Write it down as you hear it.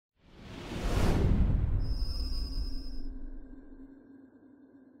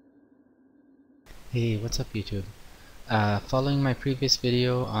Hey, what's up YouTube? Following my previous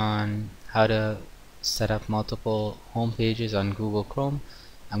video on how to set up multiple home pages on Google Chrome,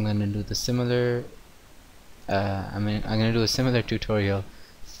 I'm going to do the similar I'm going to do a similar tutorial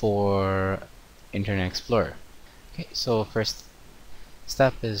for Internet Explorer. Okay, so first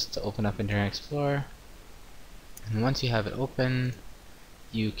step is to open up Internet Explorer, and once you have it open,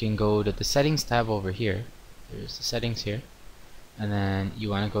 you can go to the settings tab over here. There's the settings here, and then you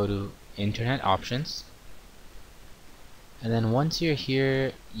want to go to Internet Options. And then once you're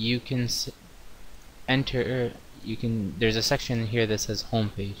here, you can there's a section here that says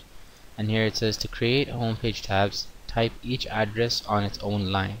homepage, and here it says to create homepage tabs, type each address on its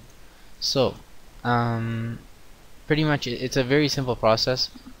own line. So pretty much it's a very simple process.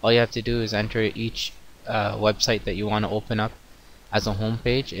 All you have to do is enter each website that you want to open up as a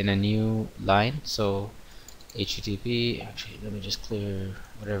homepage in a new line. So HTTP, actually let me just clear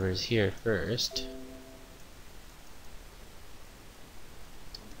whatever is here first.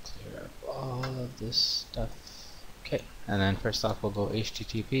 All of this stuff. Okay, and then first off we'll go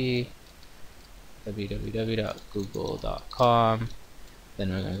HTTP www.google.com. Then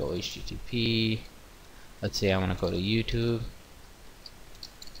we're gonna go HTTP. Let's say I want to go to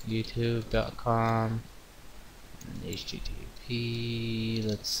youtube.com, and HTTP.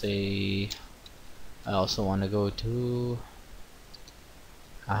 Let's say I also want to go to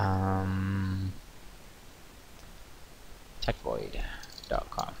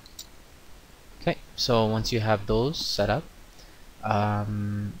techvoid.com. Okay, so once you have those set up, all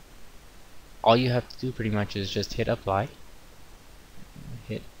you have to do pretty much is just hit apply,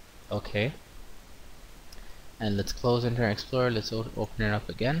 hit OK, and let's close Internet Explorer. Let's open it up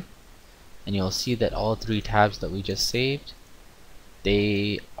again, and you'll see that all three tabs that we just saved,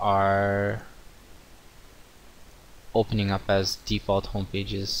 they are opening up as default home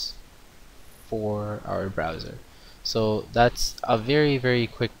pages for our browser. So that's a very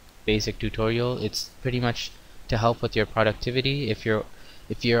quick basic tutorial. It's pretty much to help with your productivity. If you're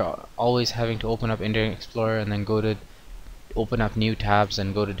always having to open up Internet Explorer and then go to open up new tabs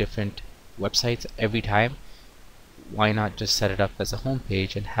and go to different websites every time, why not just set it up as a home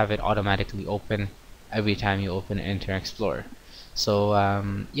page and have it automatically open every time you open Internet Explorer? So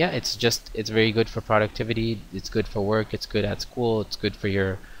yeah, it's very good for productivity, it's good for work, it's good at school, it's good for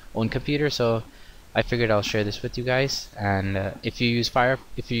your own computer. So I figured I'll share this with you guys. And if you use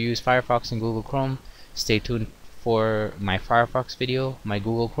Firefox and Google Chrome, stay tuned for my Firefox video. My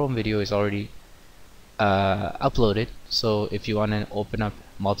Google Chrome video is already uploaded, so if you want to open up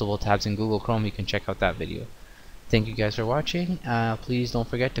multiple tabs in Google Chrome, you can check out that video. Thank you guys for watching. Please don't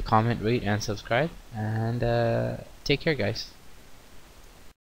forget to comment, rate, and subscribe, and take care guys.